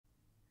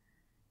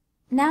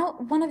Now,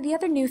 one of the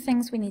other new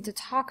things we need to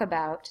talk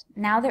about,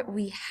 now that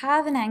we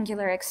have an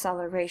angular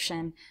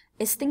acceleration,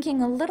 is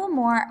thinking a little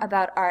more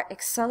about our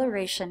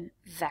acceleration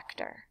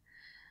vector.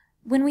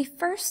 When we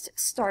first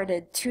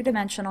started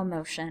two-dimensional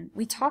motion,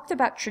 we talked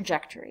about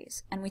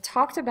trajectories, and we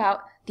talked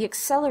about the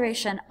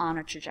acceleration on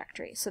a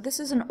trajectory. So this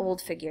is an old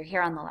figure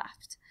here on the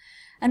left.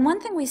 And one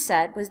thing we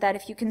said was that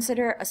if you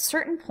consider a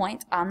certain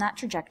point on that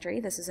trajectory,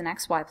 this is an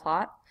XY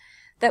plot,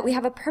 that we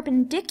have a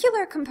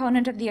perpendicular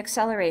component of the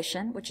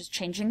acceleration, which is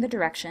changing the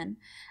direction,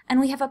 and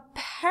we have a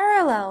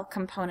parallel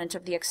component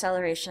of the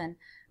acceleration,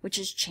 which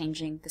is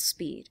changing the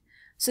speed.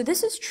 So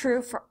this is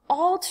true for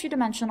all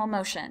two-dimensional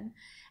motion.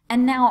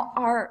 And now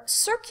our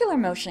circular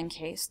motion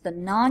case, the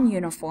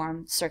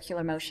non-uniform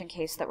circular motion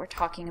case that we're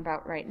talking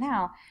about right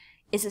now,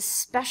 is a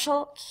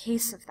special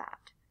case of that.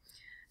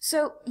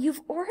 So you've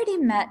already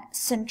met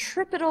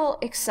centripetal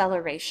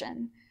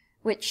acceleration,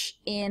 which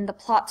in the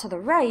plot to the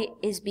right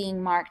is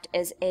being marked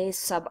as A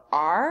sub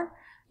r.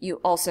 You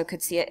also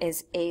could see it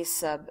as A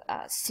sub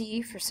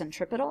c for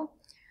centripetal.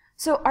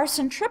 So our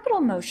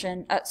centripetal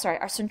motion,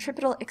 our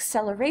centripetal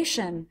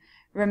acceleration,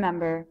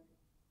 remember,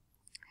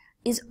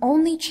 is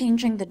only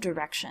changing the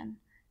direction.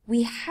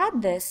 We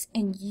had this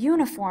in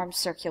uniform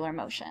circular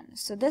motion,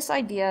 so this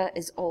idea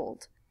is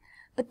old.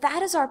 But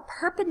that is our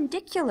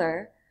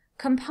perpendicular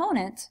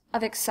component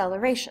of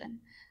acceleration.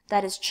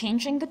 That is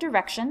changing the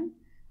direction,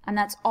 and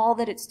that's all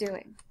that it's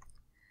doing.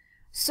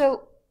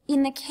 So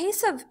in the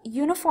case of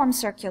uniform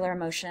circular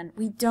motion,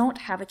 we don't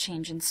have a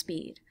change in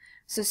speed.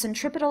 So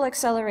centripetal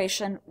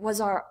acceleration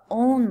was our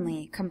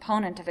only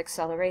component of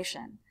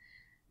acceleration.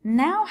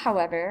 Now,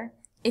 however,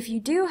 if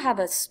you do have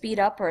a speed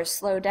up or a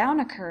slow down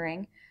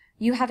occurring,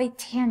 you have a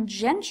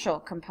tangential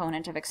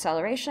component of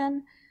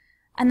acceleration,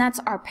 and that's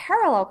our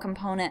parallel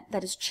component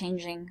that is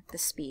changing the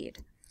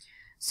speed.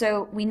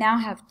 So we now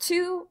have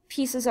two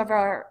pieces of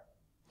our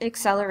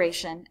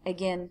acceleration.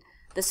 Again,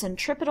 the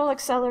centripetal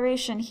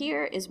acceleration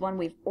here is one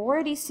we've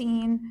already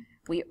seen.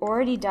 We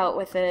already dealt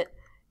with it.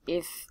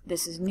 If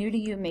this is new to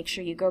you, make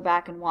sure you go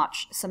back and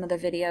watch some of the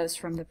videos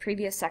from the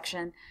previous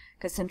section,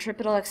 because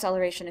centripetal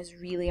acceleration is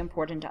really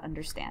important to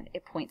understand.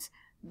 It points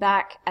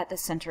back at the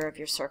center of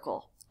your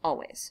circle,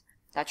 always.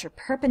 That's your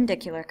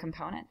perpendicular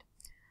component.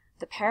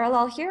 The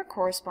parallel here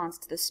corresponds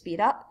to the speed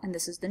up, and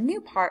this is the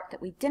new part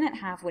that we didn't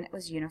have when it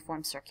was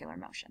uniform circular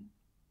motion.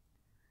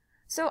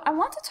 So I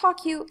want to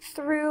talk you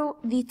through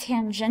the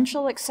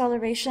tangential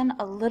acceleration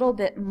a little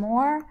bit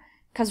more,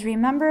 because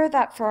remember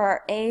that for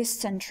our A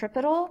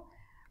centripetal,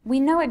 we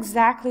know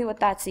exactly what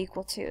that's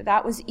equal to.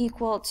 That was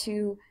equal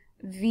to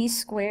v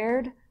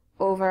squared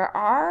over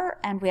r,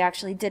 and we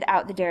actually did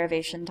out the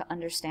derivation to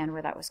understand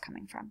where that was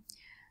coming from.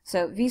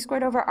 So v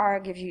squared over r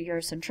gives you your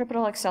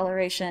centripetal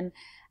acceleration,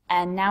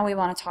 and now we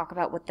want to talk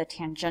about what the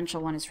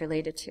tangential one is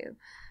related to.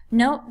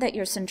 Note that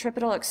your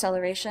centripetal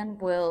acceleration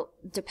will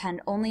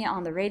depend only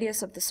on the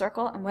radius of the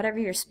circle and whatever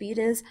your speed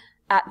is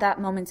at that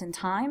moment in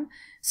time.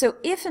 So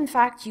if in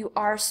fact you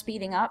are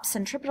speeding up,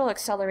 centripetal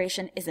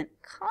acceleration isn't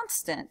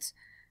constant,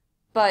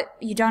 but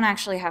you don't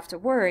actually have to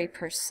worry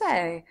per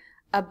se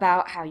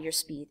about how your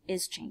speed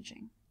is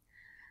changing.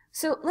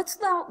 So let's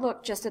now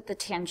look just at the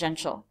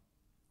tangential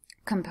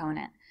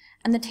component.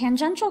 And the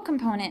tangential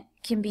component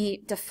can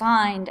be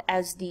defined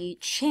as the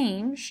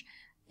change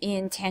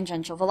in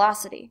tangential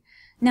velocity.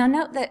 Now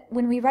note that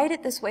when we write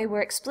it this way,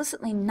 we're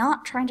explicitly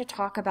not trying to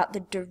talk about the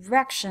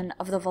direction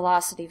of the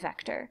velocity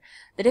vector.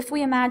 That if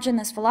we imagine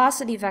this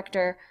velocity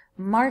vector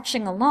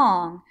marching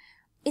along,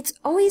 it's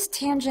always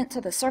tangent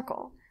to the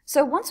circle.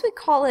 So once we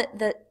call it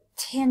the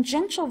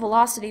tangential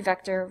velocity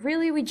vector,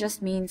 really we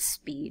just mean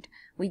speed.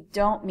 We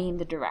don't mean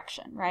the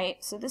direction, right?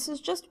 So this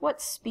is just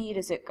what speed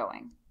is it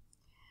going.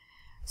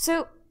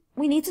 So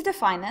we need to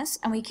define this,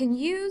 and we can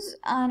use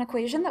an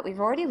equation that we've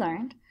already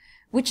learned,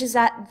 which is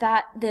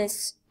that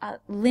this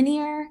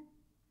linear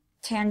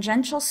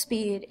tangential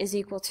speed is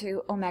equal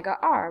to omega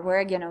r, where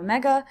again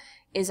omega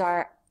is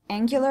our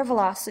angular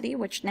velocity,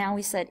 which now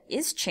we said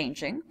is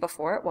changing,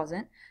 before it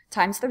wasn't,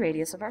 times the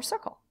radius of our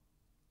circle.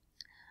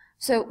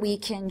 So we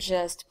can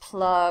just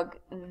plug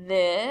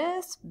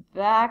this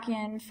back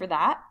in for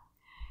that,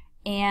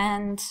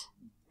 and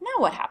now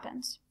what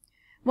happens?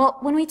 Well,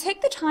 when we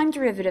take the time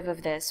derivative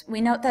of this,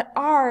 we note that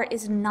r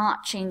is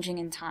not changing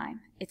in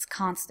time. It's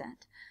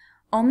constant.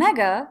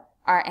 Omega,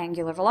 our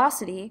angular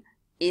velocity,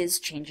 is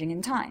changing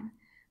in time.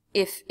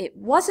 If it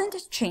wasn't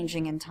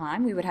changing in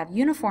time, we would have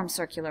uniform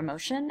circular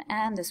motion,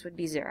 and this would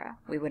be 0.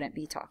 We wouldn't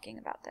be talking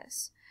about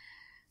this.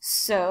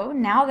 So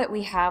now that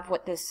we have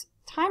what this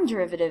time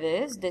derivative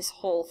is, this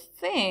whole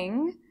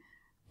thing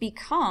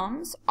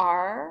becomes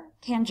our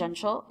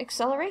tangential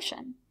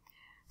acceleration.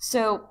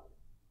 So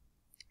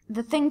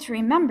the thing to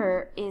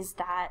remember is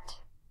that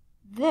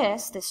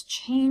this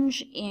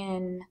change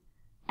in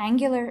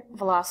angular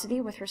velocity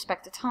with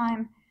respect to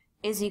time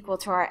is equal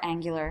to our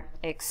angular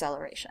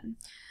acceleration.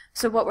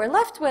 So what we're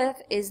left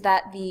with is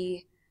that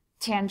the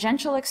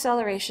tangential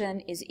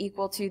acceleration is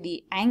equal to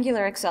the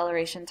angular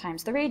acceleration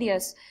times the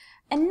radius.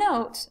 And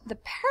note the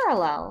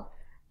parallel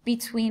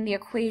between the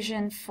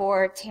equation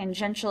for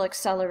tangential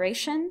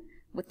acceleration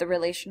with the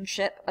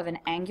relationship of an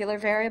angular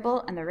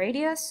variable and the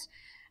radius,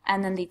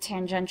 and then the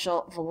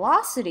tangential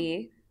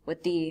velocity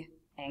with the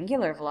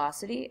angular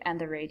velocity and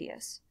the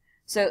radius.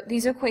 So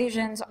these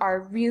equations are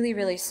really,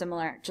 really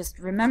similar. Just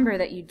remember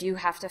that you do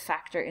have to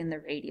factor in the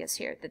radius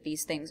here, that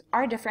these things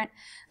are different.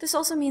 This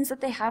also means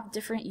that they have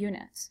different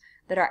units,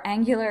 that our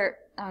angular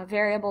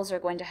variables are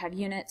going to have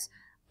units,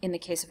 in the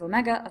case of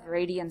omega, of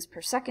radians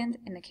per second,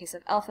 in the case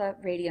of alpha,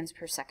 radians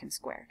per second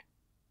squared.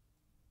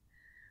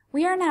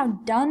 We are now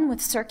done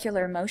with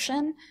circular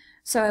motion,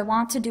 so I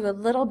want to do a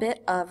little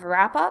bit of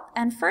wrap up,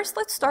 and first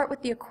let's start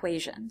with the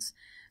equations.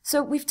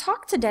 So we've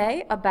talked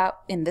today about,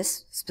 in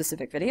this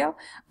specific video,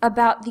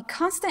 about the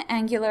constant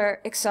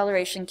angular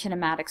acceleration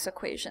kinematics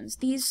equations,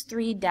 these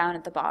three down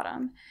at the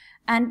bottom.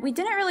 And we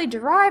didn't really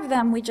derive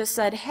them, we just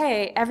said,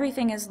 hey,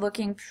 everything is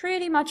looking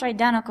pretty much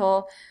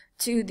identical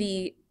to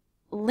the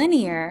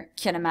linear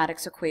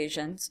kinematics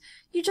equations.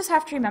 You just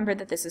have to remember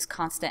that this is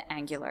constant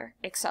angular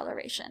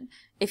acceleration.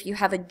 If you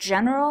have a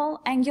general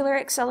angular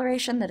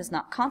acceleration that is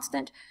not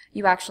constant,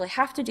 you actually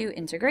have to do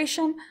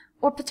integration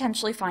or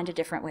potentially find a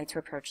different way to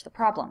approach the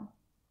problem.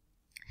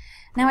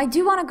 Now I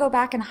do want to go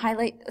back and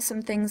highlight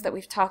some things that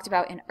we've talked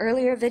about in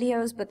earlier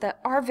videos, but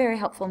that are very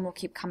helpful and will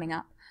keep coming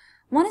up.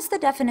 One is the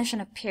definition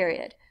of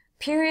period.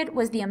 Period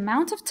was the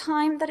amount of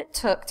time that it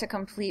took to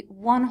complete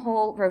one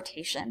whole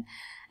rotation.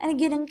 And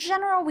again, in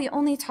general, we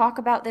only talk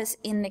about this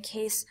in the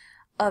case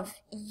of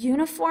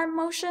uniform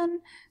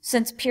motion,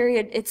 since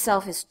period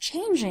itself is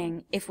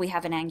changing if we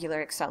have an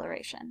angular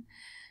acceleration.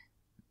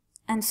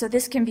 And so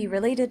this can be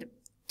related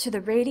to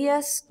the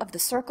radius of the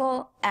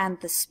circle and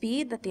the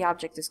speed that the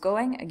object is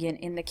going, again,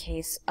 in the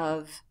case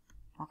of,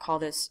 I'll call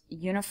this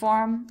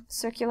uniform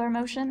circular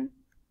motion.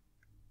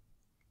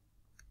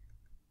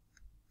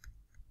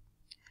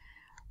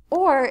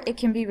 Or it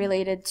can be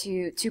related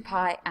to 2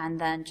 pi and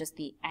then just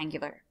the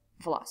angular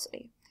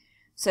velocity.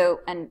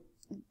 So, and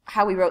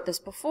how we wrote this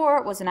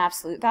before was an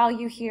absolute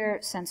value here,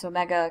 since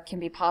omega can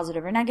be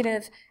positive or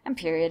negative, and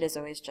period is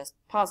always just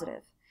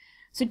positive.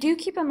 So do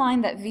keep in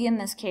mind that v in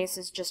this case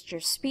is just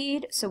your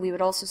speed, so we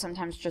would also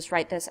sometimes just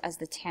write this as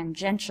the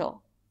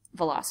tangential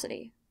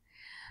velocity.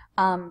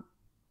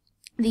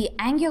 The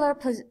angular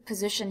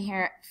position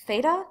here,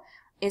 theta,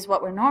 is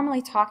what we're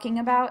normally talking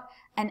about,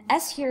 and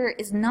s here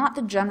is not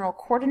the general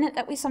coordinate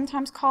that we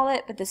sometimes call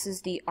it, but this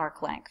is the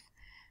arc length.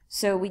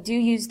 So we do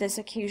use this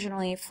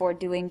occasionally for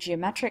doing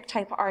geometric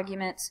type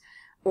arguments,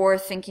 or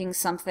thinking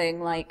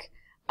something like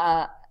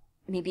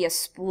maybe a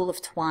spool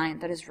of twine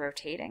that is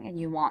rotating and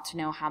you want to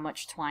know how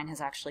much twine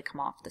has actually come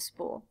off the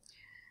spool.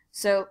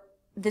 So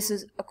this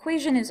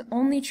equation is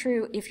only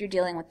true if you're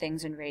dealing with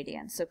things in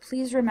radians. So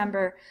please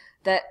remember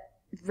that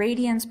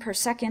radians per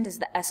second is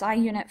the SI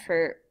unit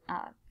for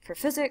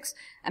physics,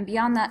 and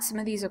beyond that, some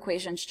of these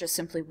equations just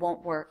simply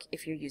won't work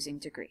if you're using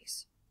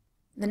degrees.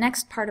 The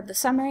next part of the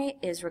summary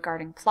is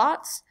regarding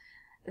plots,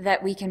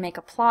 that we can make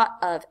a plot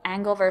of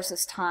angle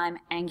versus time,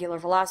 angular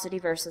velocity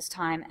versus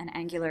time, and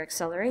angular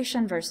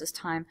acceleration versus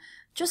time,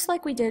 just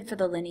like we did for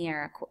the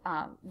linear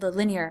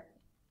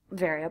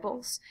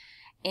variables.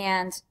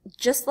 And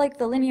just like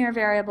the linear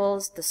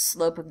variables, the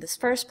slope of this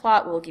first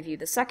plot will give you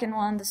the second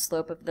one, the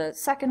slope of the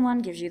second one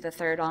gives you the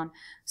third one,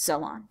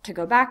 so on. To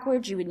go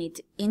backwards, you would need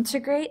to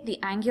integrate the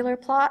angular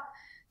plot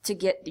to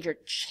get your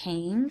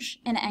change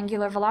in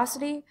angular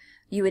velocity.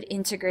 You would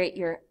integrate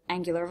your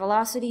angular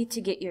velocity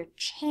to get your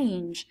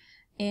change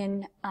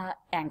in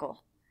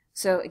angle.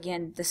 So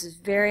again, this is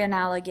very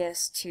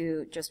analogous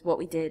to just what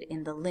we did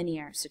in the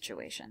linear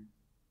situation.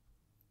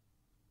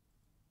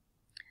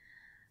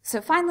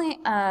 So finally,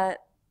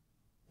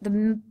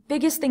 the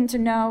biggest thing to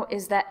know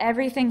is that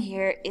everything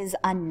here is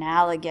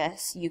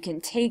analogous. You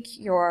can take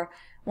your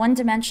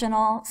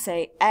one-dimensional,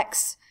 say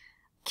x,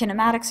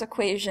 kinematics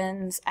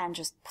equations and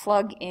just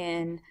plug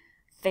in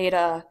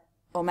theta,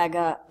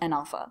 omega, and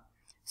alpha.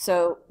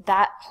 So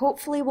that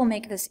hopefully will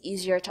make this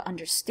easier to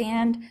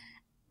understand.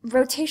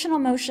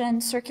 Rotational motion,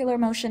 circular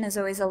motion is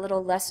always a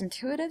little less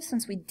intuitive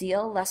since we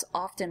deal less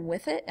often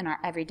with it in our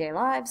everyday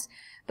lives,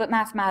 but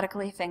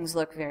mathematically things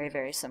look very,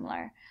 very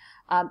similar.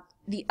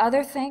 The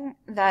other thing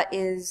that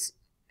is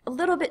a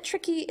little bit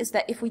tricky is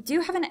that if we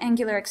do have an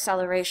angular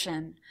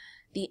acceleration,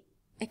 the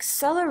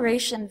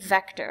acceleration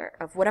vector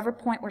of whatever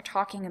point we're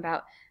talking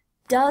about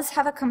does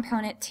have a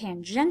component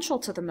tangential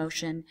to the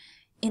motion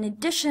in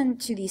addition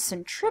to the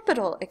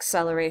centripetal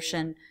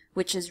acceleration,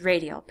 which is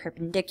radial,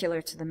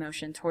 perpendicular to the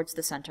motion towards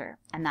the center,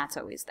 and that's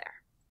always there.